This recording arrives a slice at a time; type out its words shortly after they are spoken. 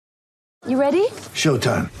You ready?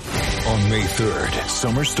 Showtime. On May 3rd,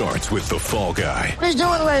 summer starts with The Fall Guy. Let's do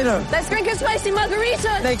it later. Let's drink a spicy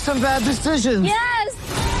margarita. Make some bad decisions. Yes.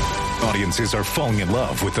 Audiences are falling in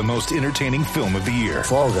love with the most entertaining film of the year.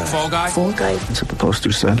 Fall Guy. Fall Guy? Fall guy. That's what the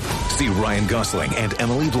poster said. See Ryan Gosling and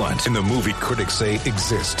Emily Blunt in the movie critics say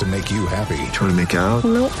exists to make you happy. Trying to make it out?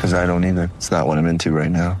 Nope. Because I don't either. It's not what I'm into right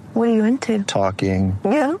now. What are you into? Talking.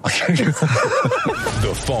 Yeah.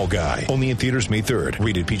 The Fall Guy. Only in theaters May 3rd.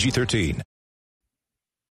 Rated PG-13.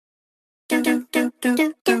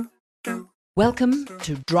 Welcome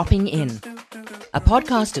to Dropping In, a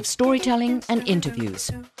podcast of storytelling and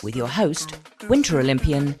interviews with your host, Winter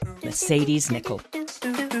Olympian Mercedes Nichol.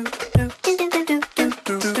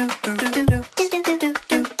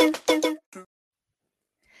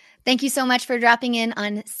 Thank you so much for dropping in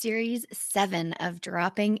on Series 7 of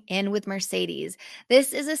Dropping In with Mercedes.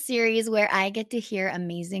 This is a series where I get to hear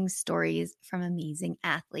amazing stories from amazing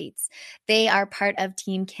athletes. They are part of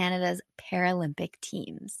Team Canada's Paralympic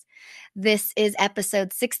teams. This is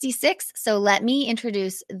episode 66, so let me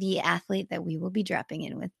introduce the athlete that we will be dropping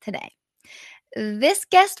in with today. This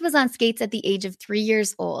guest was on skates at the age of 3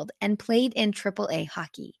 years old and played in AAA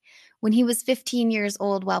hockey. When he was 15 years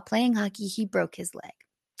old while playing hockey, he broke his leg.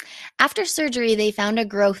 After surgery, they found a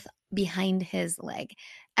growth behind his leg.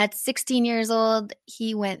 At 16 years old,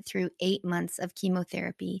 he went through 8 months of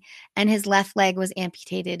chemotherapy, and his left leg was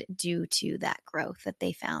amputated due to that growth that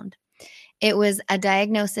they found. It was a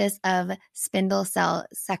diagnosis of spindle cell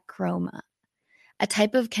sarcoma, a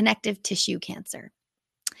type of connective tissue cancer.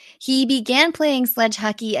 He began playing sledge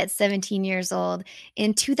hockey at 17 years old.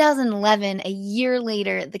 In 2011, a year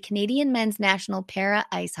later, the Canadian men's national para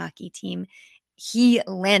ice hockey team, he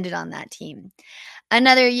landed on that team.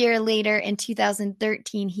 Another year later, in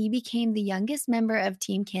 2013, he became the youngest member of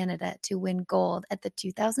Team Canada to win gold at the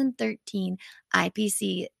 2013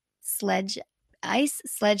 IPC Ice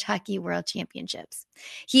Sledge Hockey World Championships.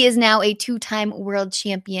 He is now a 2-time world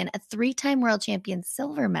champion, a 3-time world champion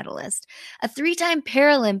silver medalist, a 3-time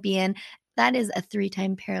Paralympian, that is a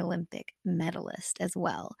 3-time Paralympic medalist as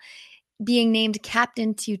well, being named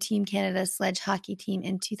captain to Team Canada's sledge hockey team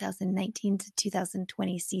in 2019 to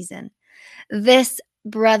 2020 season. This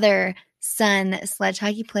brother, son, sledge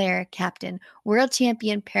hockey player, captain, world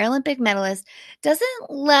champion, Paralympic medalist doesn't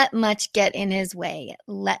let much get in his way.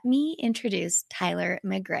 Let me introduce Tyler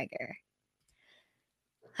McGregor.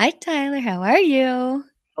 Hi, Tyler. How are you?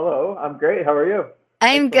 Hello. I'm great. How are you?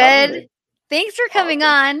 I'm good. Thanks for coming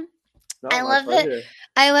on. No, I my love pleasure.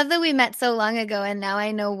 I love that we met so long ago and now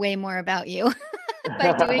I know way more about you.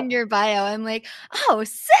 By doing your bio, I'm like, oh,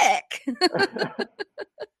 sick.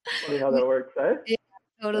 Funny how that works, eh? Yeah,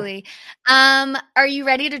 totally. Are you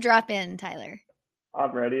ready to drop in, Tyler?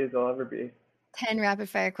 I'm ready as I'll ever be. 10 rapid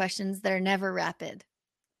fire questions that are never rapid.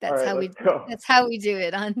 That's All right, how let's go. that's how we do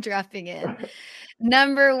it on dropping in.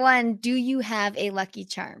 Number 1, do you have a lucky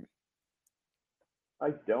charm? I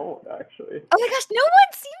don't actually. Oh my gosh, no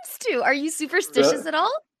one seems to. Are you superstitious Really? at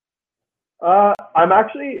all? I'm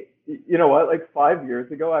actually, you know what? Like 5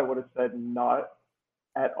 years ago, I would have said not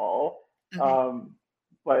at all. Okay.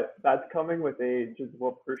 But that's coming with age as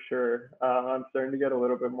well, for sure. I'm starting to get a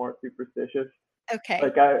little bit more superstitious. Okay.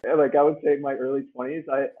 Like I would say in my early 20s,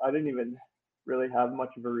 I didn't even really have much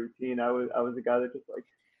of a routine. I was a guy that just like,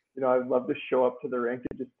 you know, I'd love to show up to the rink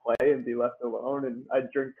and just play and be left alone, and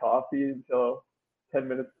I'd drink coffee until 10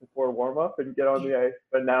 minutes before warm up and get on the ice.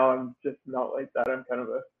 But now I'm just not like that. I'm kind of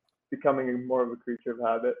becoming more of a creature of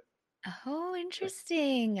habit. Oh,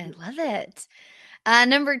 interesting. I love it.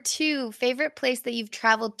 Number 2, favorite place that you've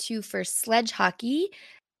traveled to for sledge hockey,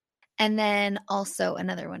 and then also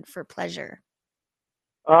another one for pleasure.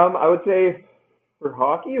 I would say for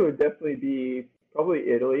hockey, it would definitely be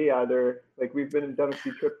probably Italy. Either like we've done a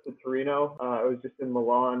few trips to Torino. I was just in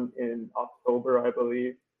Milan in October, I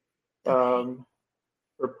believe. Um,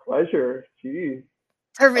 for pleasure, geez,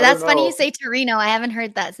 Perfect. I That's don't funny you know. say Torino. I haven't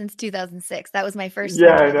heard that since 2006. That was my first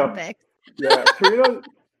Yeah, Winter I know. Olympics. Yeah,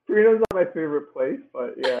 Torino's not my favorite place,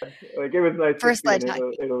 but yeah, like it was nice For to be in sledge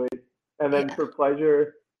hockey. Italy. And then Yeah. for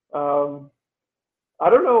pleasure, I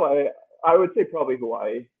don't know. I would say probably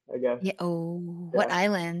Hawaii, I guess. Yeah. Oh, what Yeah.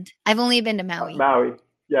 island? I've only been to Maui. Maui.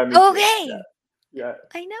 Yeah, me too. Okay. Yeah.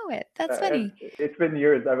 I know it. That's And funny. it's been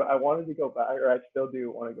years. I wanted to go back, or I still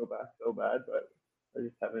do want to go back so bad, but I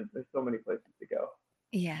just haven't. There's so many places to go.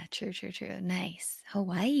 Yeah, true. Nice.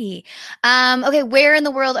 Hawaii. Okay, where in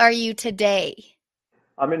the world are you today?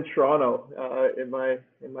 I'm in Toronto, in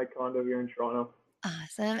my condo here in Toronto.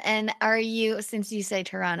 Awesome. And are you, since you say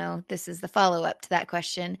Toronto, this is the follow-up to that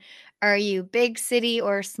question. Are you big city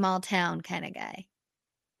or small town kind of guy?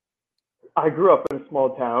 I grew up in a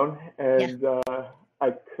small town, and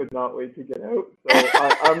I could not wait to get out. So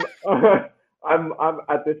I'm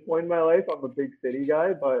at this point in my life, I'm a big city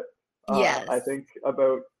guy, but Yes. I think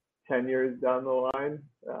about 10 years down the line,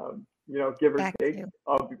 give or Back take, to.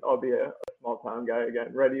 I'll be a small town guy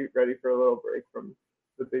again, ready for a little break from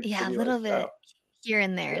the big Yeah, a city little bit lifestyle. here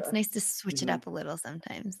and there. It's Yeah. nice to switch it hmm up a little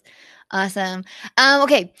sometimes. Awesome.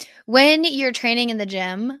 Okay. When you're training in the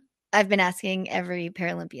gym, I've been asking every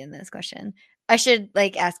Paralympian this question. I should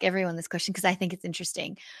ask everyone this question because I think it's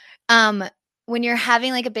interesting. Um, when you're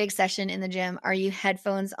having a big session in the gym, are you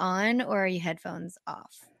headphones on or are you headphones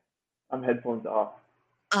off? I'm headphones off.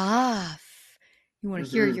 Off. You want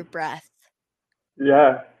to hear hmm your breath.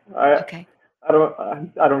 Yeah, I Okay. I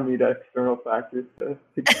don't need external factors to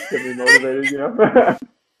get me motivated. Totally.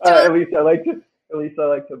 At least I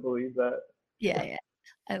like to believe that. Yeah.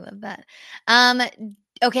 I love that.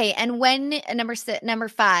 Okay, and when number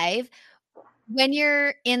 5, when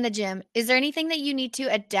you're in the gym, is there anything that you need to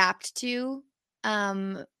adapt to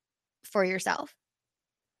for yourself?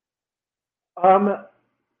 Um,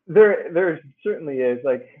 there certainly is.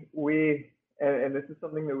 Like and this is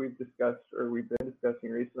something that we've discussed or we've been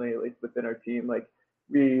discussing recently, at least within our team. Like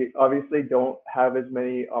we obviously don't have as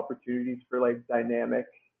many opportunities for dynamic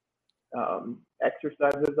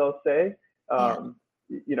exercises, I'll say, Yeah.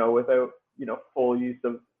 without, full use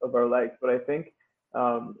of our legs. But I think,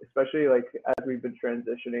 especially as we've been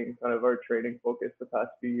transitioning kind of our training focus the past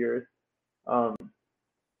few years, um,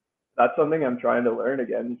 that's something I'm trying to learn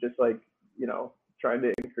again, just trying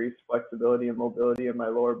to increase flexibility and mobility in my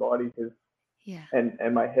lower body Yeah.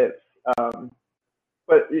 and my hips.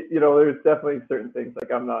 But there's definitely certain things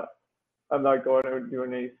I'm not going out and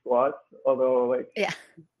doing any squats, although Yeah.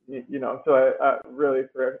 so I really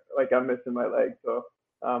I'm missing my legs, so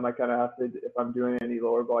I kind of have to, if I'm doing any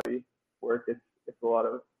lower body work, it's a lot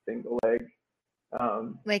of single leg,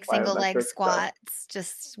 Single leg plyometric stuff. squats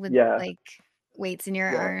just with Yeah, weights in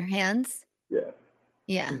your yeah, hands. yeah.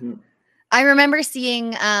 Yeah. hmm I remember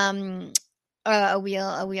seeing a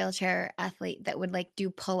wheelchair athlete that would do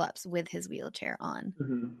pull-ups with his wheelchair on.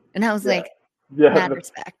 hmm And I was Yeah, yeah, mad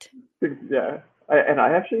respect. yeah. I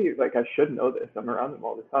actually I should know this. I'm around them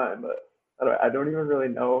all the time, but I don't even really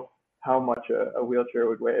know how much a wheelchair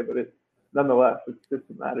would weigh. But nonetheless, it's just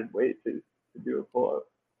an added weight to do a pull up.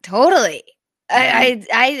 Totally. Mhm.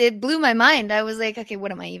 It blew my mind. I was like, okay,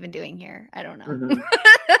 what am I even doing here? I don't know.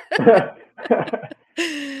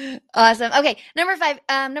 Awesome. Okay,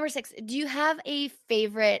 number 6. Do you have a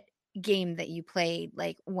favorite game that you played,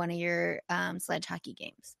 one of your sledge hockey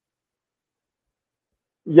games?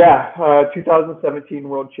 Yeah, 2017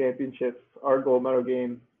 World Championships, our gold medal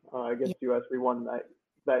game against US, we won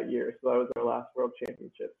that year. So that was our last World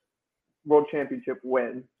Championship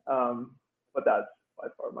win. But that's by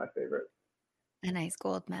far my favorite. A nice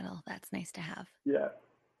gold medal. That's nice to have. Yeah.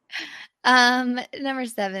 Number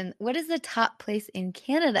 7. What is the top place in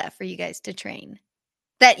Canada for you guys to train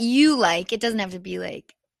that you like? It doesn't have to be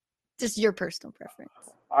just your personal preference.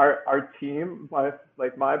 Our team, my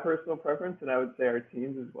personal preference, and I would say our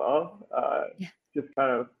teams as well. Just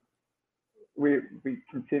kind of we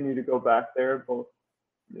continue to go back there, both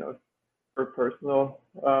for personal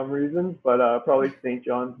reasons, but probably St.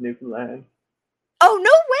 John's, Newfoundland. Oh,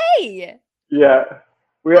 no way! Yeah,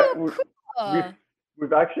 Cool.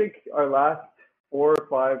 we've actually, our last 4 or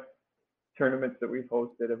 5 tournaments that we've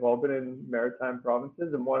hosted have all been in maritime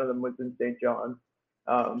provinces, and one of them was in St. John's.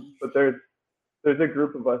 But there's a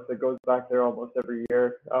group of us that goes back there almost every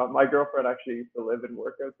year. My girlfriend actually used to live and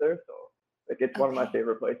work out there, so it's one of my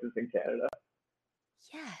favorite places in Canada.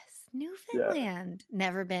 Yes, Newfoundland.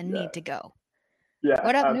 Never been. Yeah. Need to go. Yeah,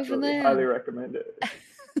 What up, absolutely. Newfoundland? Highly recommend it.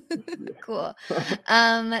 Cool.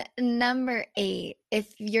 Number 8.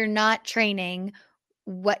 If you're not training,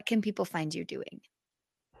 what can people find you doing?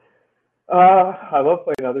 I love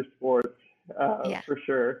playing other sports, Yeah. for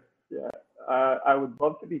sure. Yeah. I would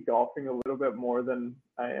love to be golfing a little bit more than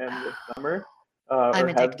I am this summer, I'm or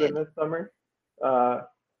have been addicted. this summer.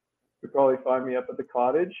 You'd probably find me up at the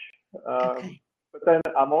cottage. Okay. But then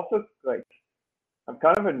I'm also I'm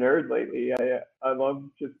kind of a nerd lately. I love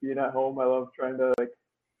just being at home. I love trying to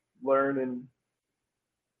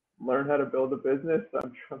learn how to build a business.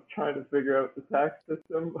 I'm trying to figure out the tax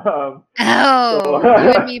system. Oh,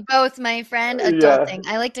 you and me both, my friend. Adulting.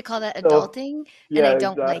 Yeah. I like to call that So, adulting, and yeah, I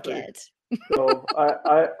don't like exactly. it. So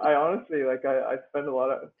I honestly I spend a lot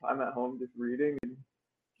of time at home just reading and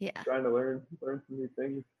Yeah. trying to learn some new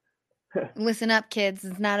things. Listen up, kids.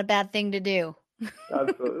 It's not a bad thing to do.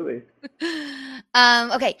 Absolutely.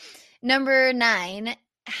 Okay. Number 9.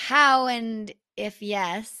 How and if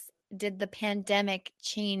yes, did the pandemic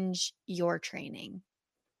change your training?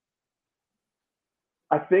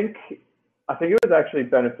 I think it was actually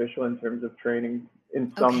beneficial in terms of training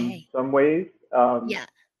in some ways. Yeah.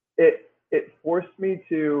 It forced me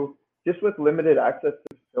to, just with limited access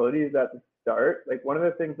to facilities at the start, like one of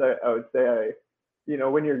the things I would say,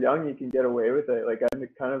 when you're young, you can get away with it. Like I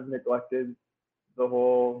kind of neglected the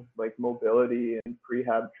whole like mobility and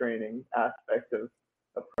prehab training aspect of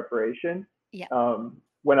preparation. Yeah.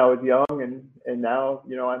 When I was young and now,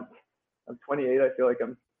 I'm 28, I feel like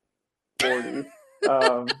I'm 40.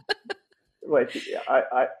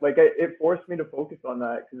 It forced me to focus on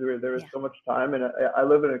that because there was so much time, and I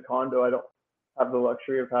live in a condo. I don't have the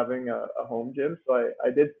luxury of having a home gym, so I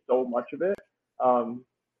did so much of it. So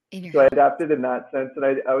I adapted in that sense, and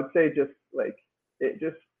I would say just like it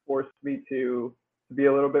just forced me to be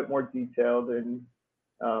a little bit more detailed in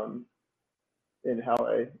how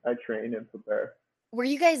I train and prepare. Were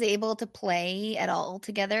you guys able to play at all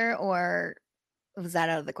together, or was that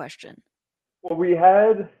out of the question? Well, we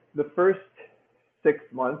had the first 6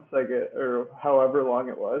 months, or however long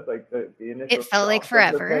it was, like the initial. It felt like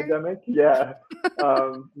forever. The pandemic, yeah.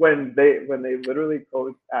 When they literally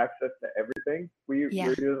closed access to everything, we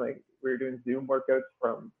were doing Zoom workouts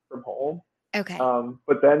from home. Okay.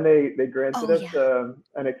 But then they granted us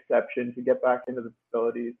an exception to get back into the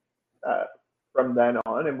facilities from then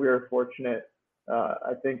on, and we were fortunate.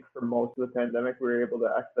 I think for most of the pandemic, we were able to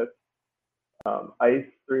access ice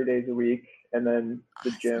 3 days a week, and then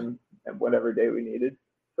the gym and whatever day we needed.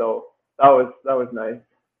 So that was nice.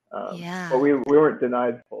 But we weren't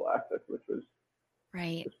denied full access, which was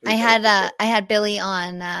right. I had Billy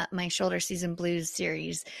on my Shoulder Season Blues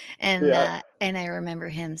series, and I remember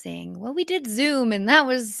him saying, "Well, we did Zoom, and that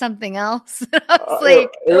was something else." I was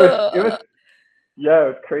like, it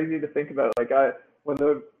was crazy to think about. Like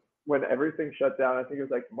when everything shut down, I think it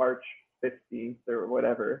was like March 15th or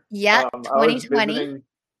whatever. Yeah, 2020.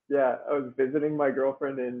 I was visiting my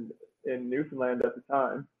girlfriend in Newfoundland at the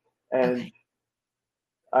time, and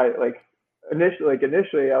I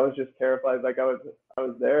initially I was just terrified. Like I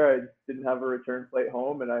was there, I didn't have a return flight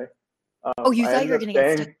home, and you thought you were gonna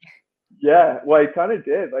get stuck there? Yeah, well, I kind of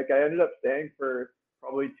did. Like I ended up staying for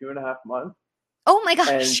probably 2.5 months. Oh my gosh!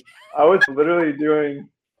 And I was literally doing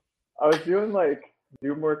like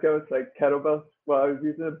Zoom workouts, like kettlebells. Well, I was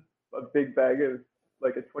using a big bag of,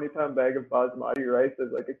 like a 20-pound bag of basmati rice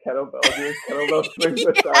as like a kettlebell, doing kettlebell swings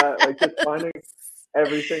with that, like just finding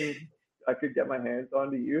everything I could get my hands on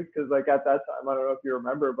to use. Because like at that time, I don't know if you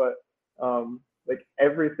remember, but like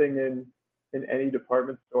everything in any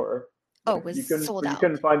department store, was sold out. You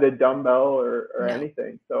couldn't find a dumbbell or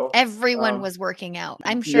anything. So everyone was working out.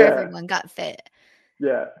 I'm sure everyone got fit.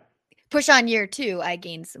 Yeah. Push on year 2, I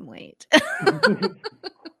gained some weight.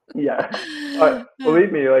 Yeah.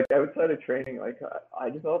 Believe me, like outside of training, like I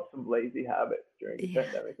developed some lazy habits during the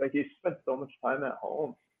pandemic. Like you spent so much time at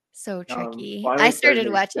home. So tricky. I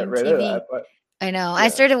started watching TV. I know. Yeah. I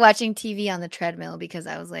started watching TV on the treadmill because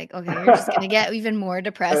I was like, okay, you're just going to get even more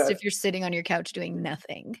depressed if you're sitting on your couch doing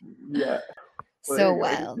nothing. Yeah. Well, so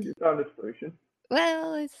wild. You found a solution.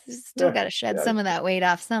 Well, it's still got to shed some of that weight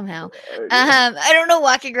off somehow. I don't know,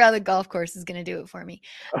 walking around the golf course is going to do it for me.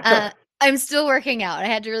 I'm still working out. I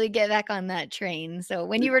had to really get back on that train. So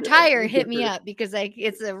when you retire, hit me up because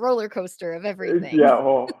it's a roller coaster of everything.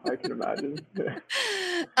 Yeah, I can imagine.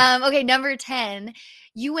 Okay, number 10.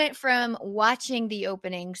 You went from watching the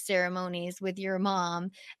opening ceremonies with your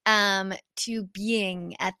mom to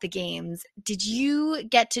being at the games. Did you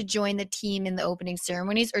get to join the team in the opening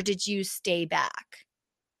ceremonies, or did you stay back?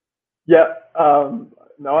 Yeah,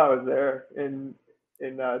 no, I was there in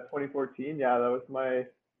 2014. Yeah, that was my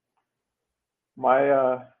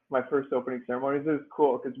first opening ceremonies. It was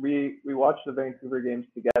cool because we watched the Vancouver games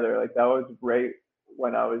together. Like that was right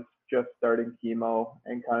when I was just starting chemo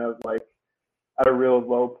and kind of like at a real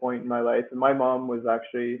low point in my life. And my mom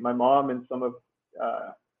and some of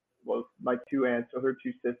my 2 aunts, so her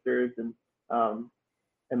 2 sisters and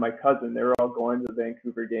my cousin, they were all going to the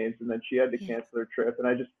Vancouver games, and then she had to cancel her trip. And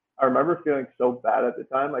I remember feeling so bad at the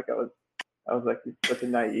time. Like I was like such a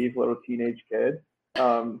naive little teenage kid.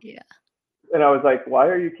 And I was like, why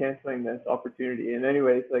are you canceling this opportunity? And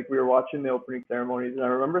anyways, like we were watching the opening ceremonies, and I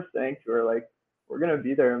remember saying to her, like, we're going to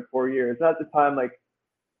be there in 4 years. And at the time, like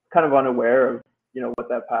kind of unaware of, what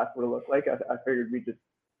that path would look like. I figured we'd just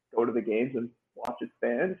go to the games and watch as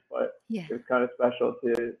fans, but it was kind of special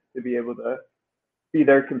to be able to be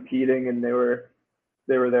there competing, and they were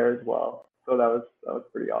there as well. So that was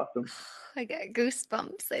pretty awesome. I got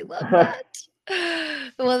goosebumps. I love that.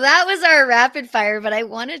 Well, that was our rapid fire, but I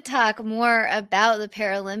want to talk more about the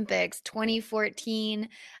Paralympics 2014.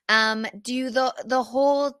 Do the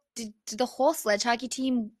whole sledge hockey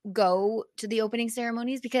team go to the opening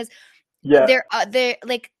ceremonies? Because they're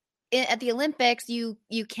like at the Olympics, you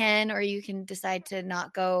can, or you can decide to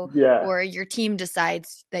not go, or your team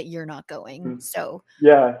decides that you're not going. So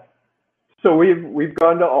so we've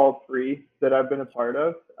gone to all three that I've been a part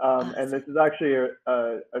of, and this is actually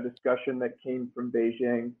a discussion that came from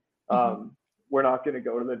Beijing. We're not going to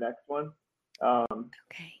go to the next one,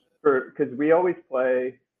 because we always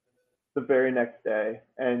play the very next day,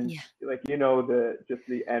 and like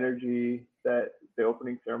the energy that the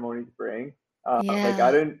opening ceremonies bring. Like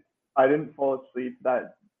I didn't fall asleep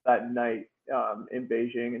that night in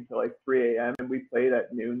Beijing until like 3 a.m. and we played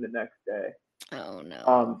at noon the next day. Oh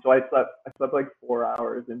no. So I slept like 4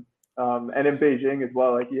 hours, and in Beijing as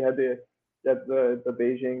well, like you had the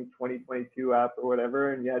Beijing 2022 app or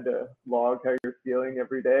whatever, and you had to log how you're feeling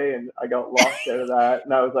every day, and I got locked out of that,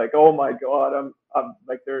 and I was like, oh my god, I'm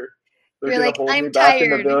like they're gonna like, hold I'm me back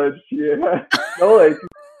tired. in the village. Yeah. No, like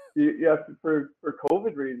you have to, for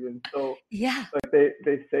COVID reasons. So like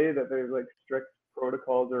they say that there's like strict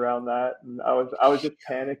protocols around that, and I was just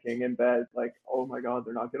panicking in bed, like, oh my god,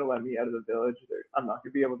 they're not gonna let me out of the village. I'm not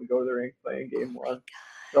gonna be able to go to the rink playing game one.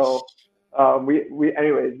 So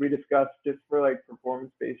we discussed, just for like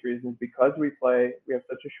performance-based reasons, because we have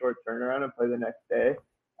such a short turnaround and play the next day.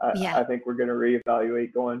 I think we're gonna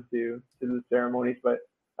reevaluate going to the ceremonies, but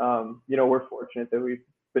we're fortunate that we've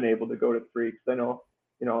been able to go to three, because I know,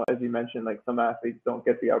 as you mentioned, like some athletes don't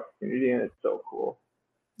get the opportunity, and it's so cool.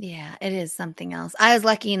 Yeah, it is something else. I was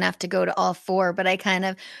lucky enough to go to all four, but I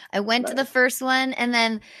went to the first one, and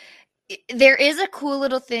then there is a cool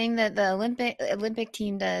little thing that the Olympic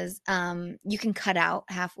team does. You can cut out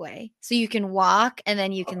halfway, so you can walk and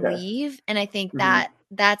then you can leave. And I think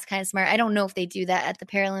that's kind of smart. I don't know if they do that at the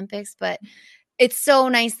Paralympics, but it's so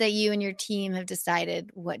nice that you and your team have decided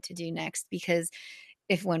what to do next, because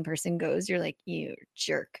if one person goes, you're like, you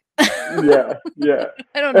jerk. Yeah.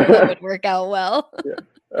 I don't know if that would work out well.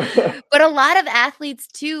 But a lot of athletes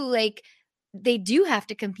too, like, they do have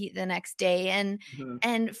to compete the next day.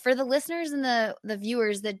 And for the listeners and the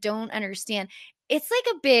viewers that don't understand, it's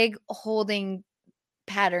like a big holding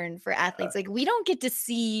pattern for athletes. Like, we don't get to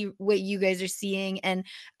see what you guys are seeing. And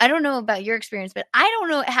I don't know about your experience, but I don't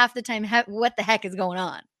know half the time what the heck is going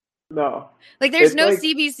on. No. Like, there's no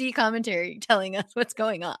CBC commentary telling us what's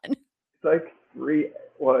going on. It's like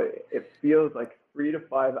it feels like 3 to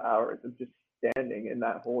 5 hours of just standing in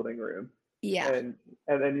that holding room. Yeah. And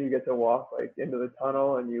then you get to walk like into the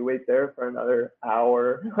tunnel, and you wait there for another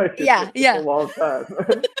hour. Like, it's a long time.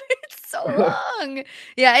 It's so long.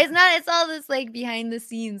 Yeah, it's all this like behind the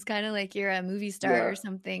scenes, kind of like you're a movie star or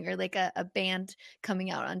something, or like a band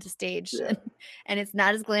coming out onto stage. And it's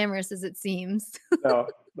not as glamorous as it seems. No,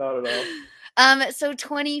 not at all. So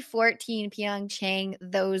 2014 Pyeongchang,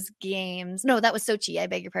 those games. No, that was Sochi. I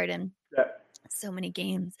beg your pardon. Yeah. So many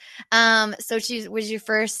games. Sochi was your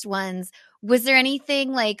first ones. Was there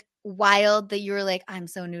anything like wild that you were like, I'm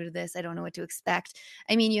so new to this, I don't know what to expect?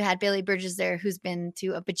 I mean, you had Bailey Bridges there, who's been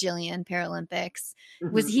to a bajillion Paralympics.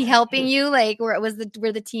 Was he helping you? Like, were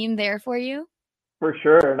the team there for you? For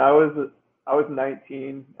sure. And I was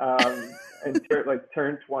 19 and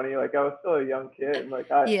turned 20. Like, I was still a young kid. And like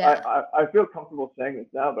I feel comfortable saying this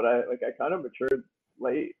now, but I kind of matured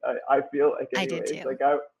late. I feel like, anyways. I did too. Like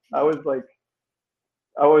I was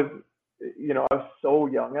so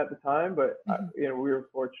young at the time, but we were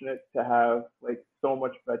fortunate to have like so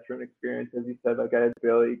much veteran experience, as you said. Like, I had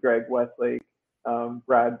Billy, Greg Westlake,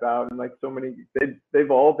 Brad Bowden, like so many.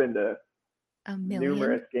 They've all been to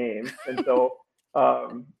numerous games, and so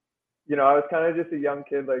I was kind of just a young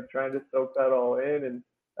kid, like trying to soak that all in,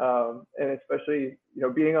 and especially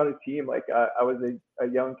being on a team. Like, I was a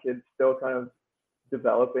young kid, still kind of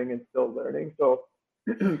developing and still learning. So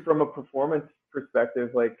from a performance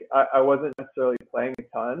perspective, like I wasn't necessarily playing a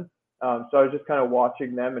ton, so I was just kind of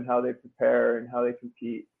watching them and how they prepare and how they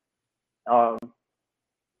compete.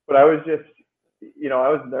 But I was just, I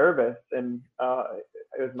was nervous, and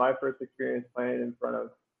it was my first experience playing in front of,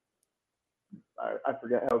 I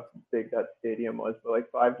forget how big that stadium was, but like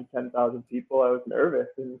 5,000 to 10,000 people. I was nervous,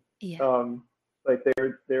 and like they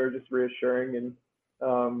were just reassuring and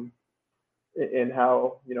in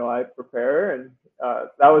how I prepare, and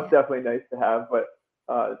that was definitely nice to have. But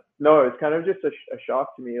no, it was kind of just a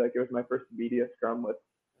shock to me. Like, it was my first media scrum with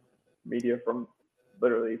media from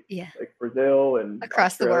literally like Brazil and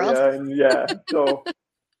across Australia, the world. And so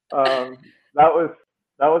that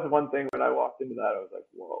was one thing. When I walked into that, I was like,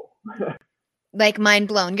 whoa. Like, mind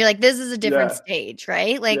blown. You're like, this is a different stage,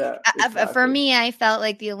 right? Like, exactly. for me, I felt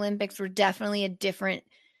like the Olympics were definitely a different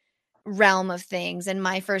realm of things. And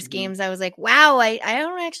my first games, I was like, wow, I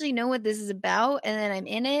don't actually know what this is about. And then I'm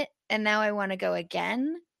in it, and now I want to go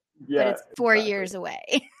again. But it's 4 years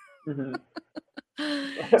away.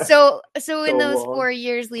 So in those 4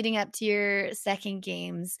 years leading up to your second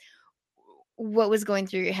games, what was going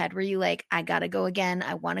through your head? Were you like, I gotta go again,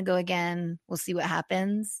 I want to go again, we'll see what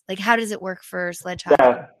happens? Like, how does it work for sledge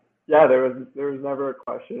hockey? Yeah, there was never a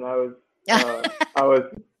question. I was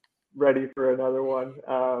ready for another one.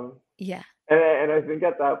 And I think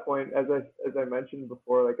at that point, as I mentioned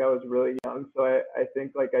before, like I was really young, so I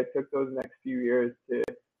think like I took those next few years to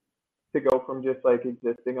go from just like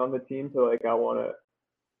existing on the team to like I want to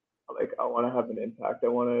have an impact. I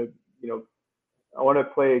want to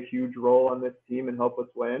play a huge role on this team and help us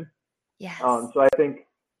win. Yes. So I think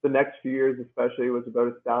the next few years especially was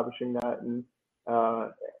about establishing that, and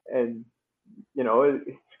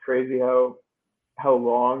it's crazy how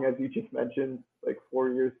long, as you just mentioned, like 4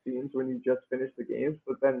 years seems when you just finished the games,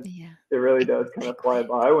 but then it really does kind of fly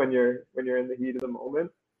by when you're in the heat of the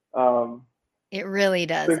moment. It really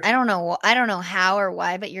does. I don't know how or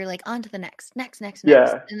why, but you're like on to the next.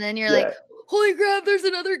 Yeah. And then you're like, holy crap, there's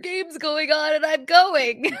another games going on and I'm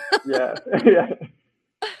going. Yeah.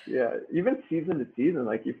 Even season to season,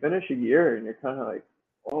 like you finish a year and you're kind of like,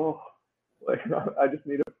 oh, like I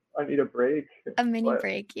need a break. A mini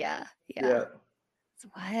break. Yeah.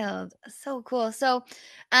 It's wild. So cool. So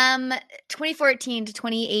 2014 to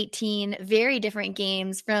 2018, very different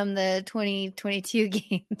games from the 2022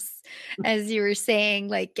 games, as you were saying,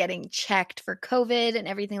 like getting checked for COVID and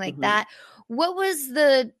everything like that. What was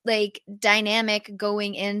the like dynamic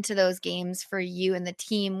going into those games for you and the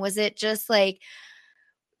team? Was it just like,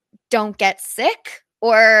 don't get sick,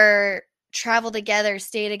 or travel together,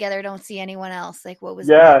 stay together, don't see anyone else? Like, what was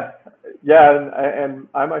and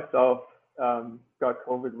I myself got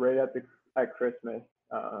COVID right at Christmas,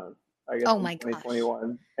 I guess, in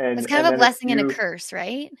 2021. And it's kind of a blessing and a curse,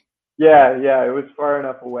 right? Yeah, it was far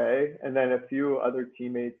enough away. And then a few other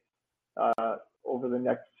teammates over the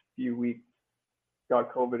next few weeks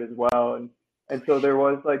got COVID as well. And so there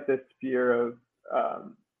was like this fear of,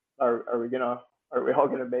 are we all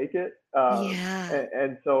gonna make it?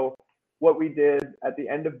 And so what we did at the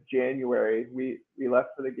end of January, we left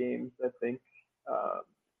for the games, I think,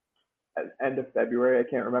 at the end of February. I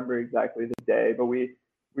can't remember exactly the day, but we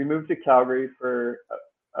moved to Calgary for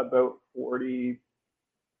about 40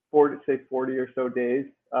 or so days,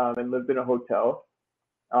 and lived in a hotel.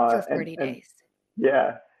 For 40 days.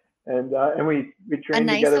 Yeah. And we trained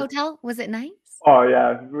a nice together. Hotel? Was it nice? Oh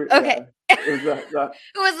yeah. Okay. Yeah.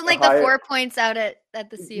 It wasn't like the 4 points out at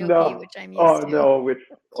the COP, which I'm used to. No,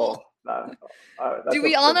 do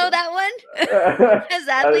we all know that one? As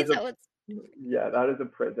athletes, that is a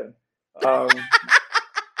prison. I'm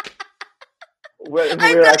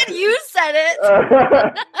glad you said it.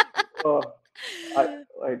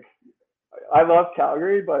 I love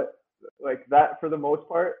Calgary, but like that, for the most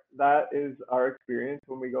part, that is our experience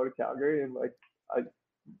when we go to Calgary. And like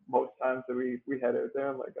most times that we head out there,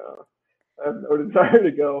 I'm like, I have no desire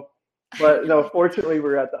to go. But no, fortunately,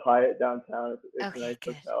 we're at the Hyatt downtown. It's a nice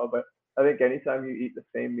hotel. But I think anytime you eat the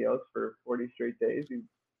same meals for 40 straight days, you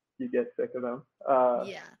get sick of them.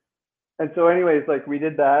 And so anyways, like we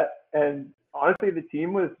did that. And honestly, the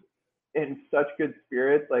team was in such good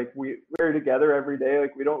spirits. Like we were together every day.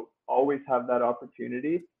 Like we don't always have that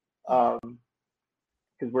opportunity, because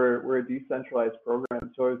we're a decentralized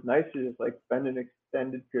program. So it was nice to just like spend an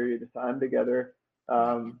extended period of time together,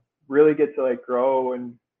 really get to like grow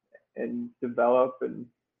and develop, and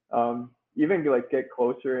even like get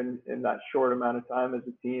closer in that short amount of time as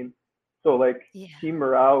a team. So like team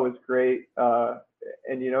morale was great.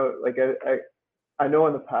 And like I know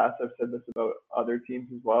in the past I've said this about other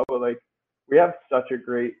teams as well, but like we have such a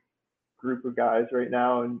great group of guys right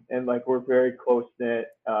now, and like we're very close knit,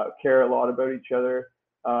 care a lot about each other.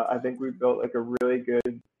 I think we've built like a really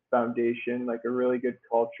good foundation, like a really good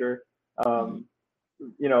culture.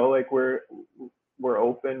 Like we're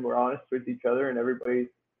open, we're honest with each other, and everybody's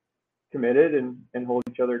committed and hold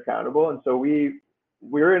each other accountable. And so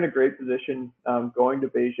we're in a great position going to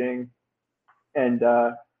Beijing. And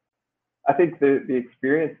I think the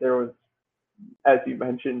experience there was, as you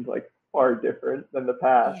mentioned, like far different than the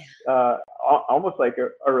past. Almost like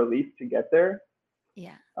a relief to get there.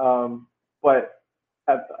 But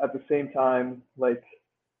at the same time, like,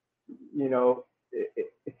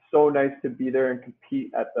 it's so nice to be there and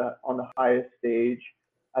compete on the highest stage,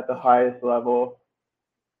 at the highest level.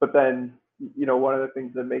 But then, one of the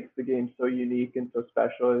things that makes the game so unique and so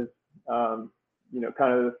special is,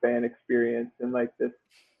 kind of the fan experience, and like this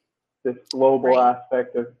global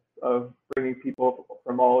aspect of of bringing people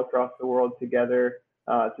from all across the world together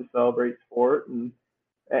to celebrate sport, and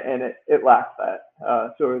it lacked that.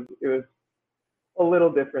 So it was a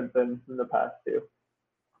little different than the past two.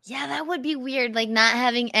 Yeah, that would be weird, like not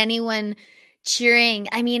having anyone cheering.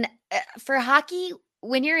 I mean, for hockey,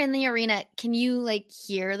 when you're in the arena, can you like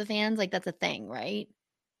hear the fans? Like that's a thing, right?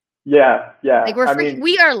 Yeah. Like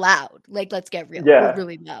we are loud. Like let's get real. Yeah. We're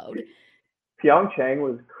really loud. Pyeongchang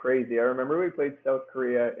was crazy. I remember we played South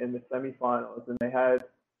Korea in the semifinals, and they had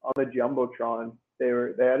on the jumbotron they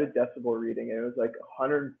had a decibel reading, and it was like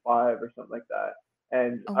 105 or something like that.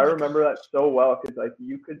 And I remember that so well because like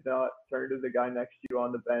you could not turn to the guy next to you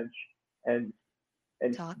on the bench and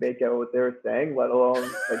make out what they were saying, let alone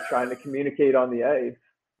like trying to communicate on the ice.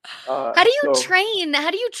 How do you train? How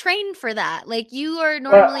do you train for that? Like you are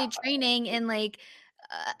normally training in like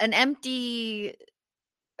an empty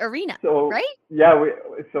arena, right? Yeah,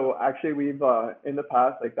 so actually we've in the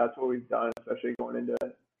past, like that's what we've done, especially going into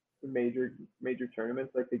major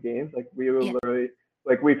tournaments like the games. Like we will literally,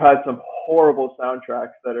 like we've had some horrible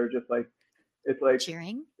soundtracks that are just like it's like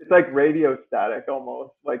cheering. It's like radio static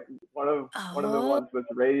almost. Like one of the ones was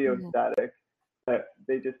radio static that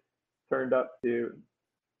they just turned up to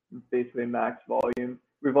basically max volume.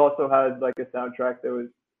 We've also had like a soundtrack that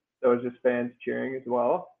was just fans cheering as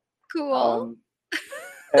well. Cool.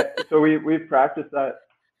 So we've practiced that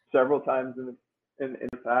several times in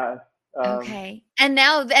the past. Okay. And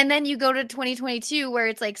then you go to 2022 where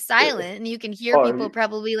it's like silent and you can hear people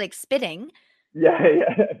probably like spitting. Yeah.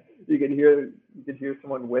 You can hear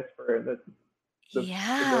someone whisper in the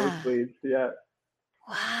nosebleeds. Yeah.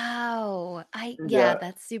 Wow.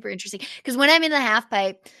 That's super interesting. Because when I'm in the half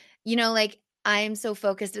pipe, you know, like I'm so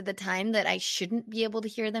focused at the time that I shouldn't be able to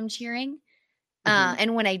hear them cheering.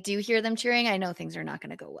 And when I do hear them cheering, I know things are not going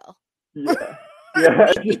to go well. Yeah.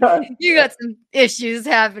 You got some issues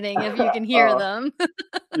happening if you can hear them.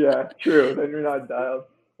 Yeah, true. Then you're not dialed.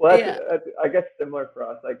 Well, that's, I guess similar for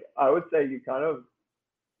us. Like I would say you kind of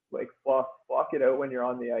like block it out when you're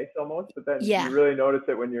on the ice almost, but then you really notice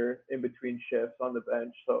it when you're in between shifts on the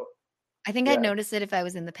bench. So I think I'd notice it if I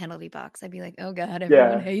was in the penalty box. I'd be like, oh God,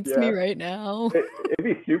 everyone hates me right now. It'd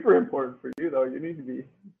be super important for you though. You need to be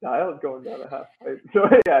dialed going down a half pipe. So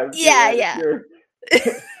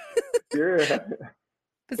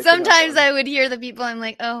But sometimes I would hear the people. I'm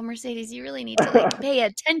like, oh, Mercedes, you really need to like pay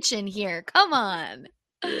attention here. Come on.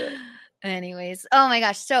 Yeah. Anyways, oh my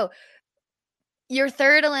gosh. So your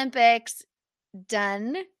third Olympics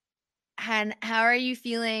done. And how are you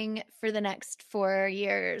feeling for the next 4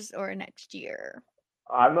 years or next year?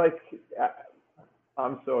 I'm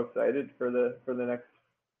so excited for the next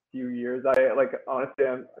few years. I like honestly,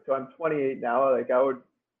 I'm 28 now. Like I would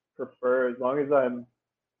prefer as long as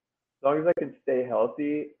I can stay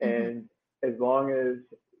healthy, and as long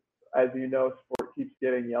as you know, sport keeps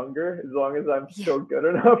getting younger. As long as I'm still good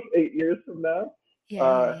enough 8 years from now,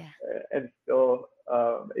 and still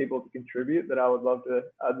able to contribute, that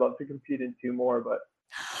I'd love to compete in 2 more. But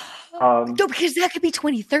no, because that could be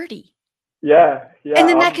 2030. Yeah. And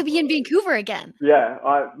then that could be in Vancouver again. Yeah,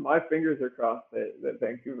 my fingers are crossed that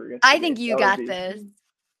Vancouver gets. I think you got this.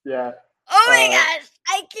 Yeah. Oh my gosh,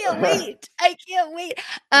 I can't wait. I can't wait.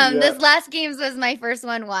 This last games was my first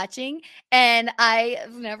one watching, and I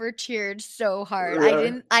have never cheered so hard.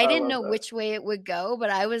 I didn't know which way it would go, but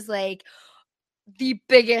I was like the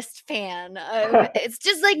biggest fan. It's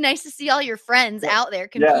just like nice to see all your friends out there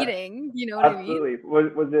competing. You know what I mean?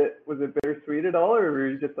 Was it bittersweet at all, or were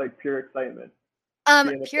you just like pure excitement?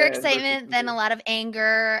 Pure excitement, then a lot of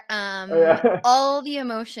anger. All the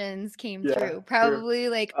emotions came through. Probably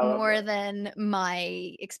like more than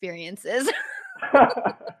my experiences.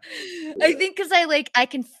 I think because I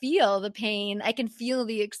can feel the pain. I can feel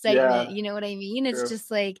the excitement. You know what I mean? It's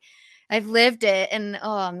just like I've lived it, and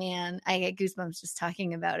oh man, I get goosebumps just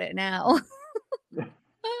talking about it now.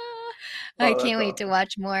 I can't wait to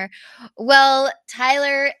watch more. Well,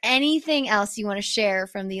 Tyler, anything else you want to share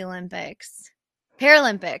from the Olympics?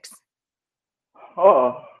 Paralympics.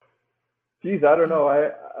 Oh, geez, I don't know.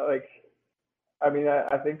 I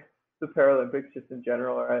think the Paralympics just in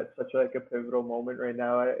general are at such like a pivotal moment right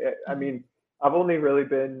now. I mean, I've only really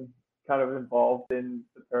been kind of involved in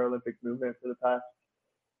the Paralympic movement for the past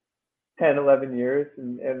 10, 11 years,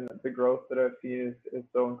 and the growth that I've seen is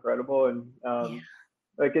so incredible. And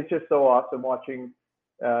like it's just so awesome watching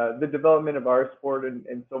the development of our sport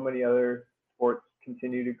and so many other sports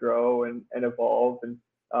continue to grow and evolve. And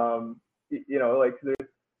you know, like there's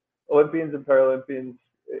Olympians and Paralympians,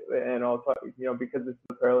 and I'll talk, you know, because it's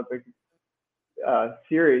the Paralympic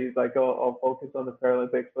series, like I'll focus on the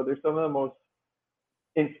Paralympics, but there's some of the most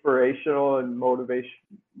inspirational and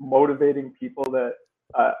motivating people that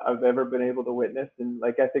I've ever been able to witness. And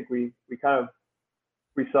like, I think we saw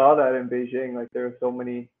that in Beijing. Like, there were so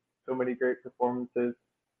many great performances.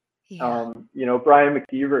 Yeah. You know, Brian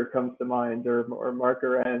McKeever comes to mind, or Mark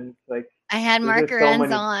Arends. Like, I had Mark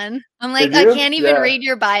Arends on. I'm like, Did I you? can't even Yeah. read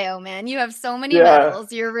your bio, man. You have so many Yeah.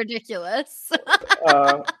 medals. You're ridiculous.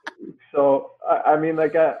 So I mean,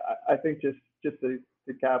 like, I think just to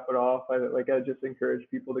cap it off, I just encourage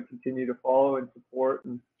people to continue to follow and support,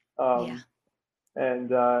 and and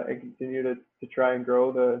continue to try and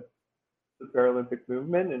grow the Paralympic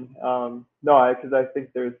movement. And because I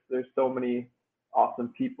think there's so many awesome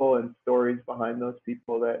people and stories behind those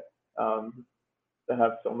people that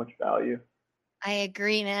have so much value. I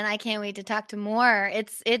agree, man. I can't wait to talk to more.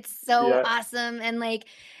 It's so awesome. And like,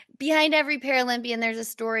 behind every Paralympian, there's a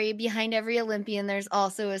story. Behind every Olympian, there's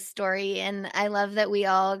also a story. And I love that we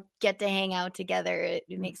all get to hang out together. It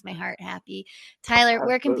makes my heart happy. Tyler,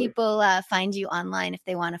 where can people find you online if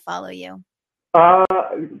they want to follow you? On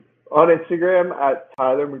Instagram at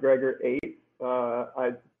Tyler McGregor 8.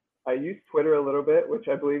 I use Twitter a little bit, which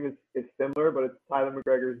I believe is similar, but it's Tyler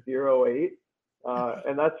McGregor 08.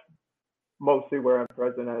 And that's mostly where I'm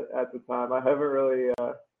present at the time. I haven't really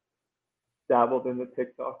dabbled in the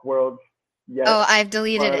TikTok world yet. Oh, I've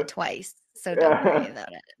deleted it twice, so don't worry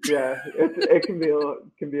about it. Yeah, it can be a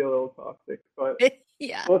little toxic, but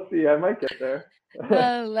yeah, we'll see. I might get there.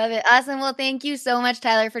 Oh, love it. Awesome. Well, thank you so much,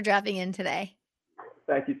 Tyler, for dropping in today.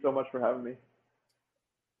 Thank you so much for having me.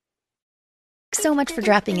 So much for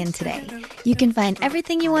dropping in today. You can find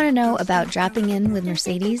everything you want to know about Dropping In with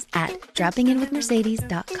Mercedes at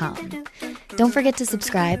droppinginwithmercedes.com. Don't forget to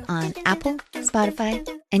subscribe on Apple, Spotify,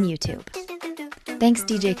 and YouTube. Thanks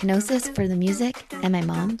DJ Kenosis for the music and my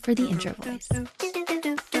mom for the intro voice.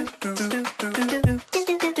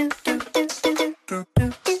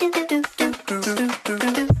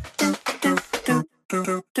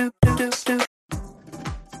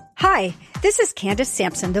 Hi, this is Candace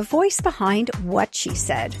Sampson, the voice behind What She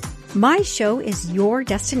Said. My show is your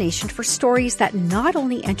destination for stories that not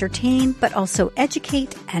only entertain, but also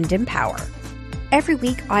educate and empower. Every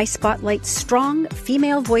week, I spotlight strong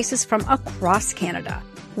female voices from across Canada,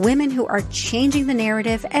 women who are changing the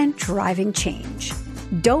narrative and driving change.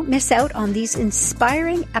 Don't miss out on these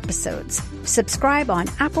inspiring episodes. Subscribe on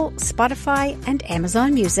Apple, Spotify, and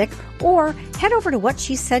Amazon Music, or head over to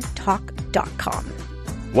whatshesaidtalk.com.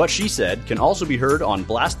 What She Said can also be heard on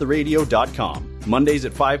blasttheradio.com, Mondays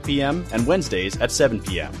at 5 p.m. and Wednesdays at 7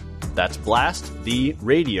 p.m. That's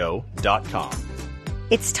blasttheradio.com.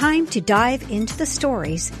 It's time to dive into the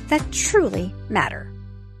stories that truly matter.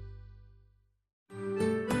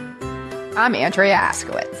 I'm Andrea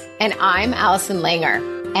Askowitz. And I'm Allison Langer.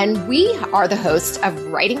 And we are the hosts of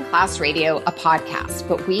Writing Class Radio, a podcast,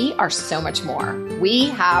 but we are so much more. We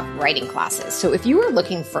have writing classes. So if you are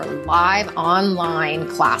looking for live online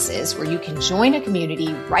classes where you can join a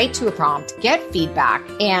community, write to a prompt, get feedback,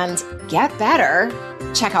 and get better,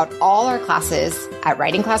 check out all our classes at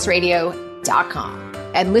writingclassradio.com.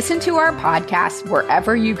 And listen to our podcast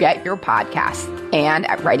wherever you get your podcasts and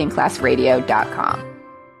at writingclassradio.com.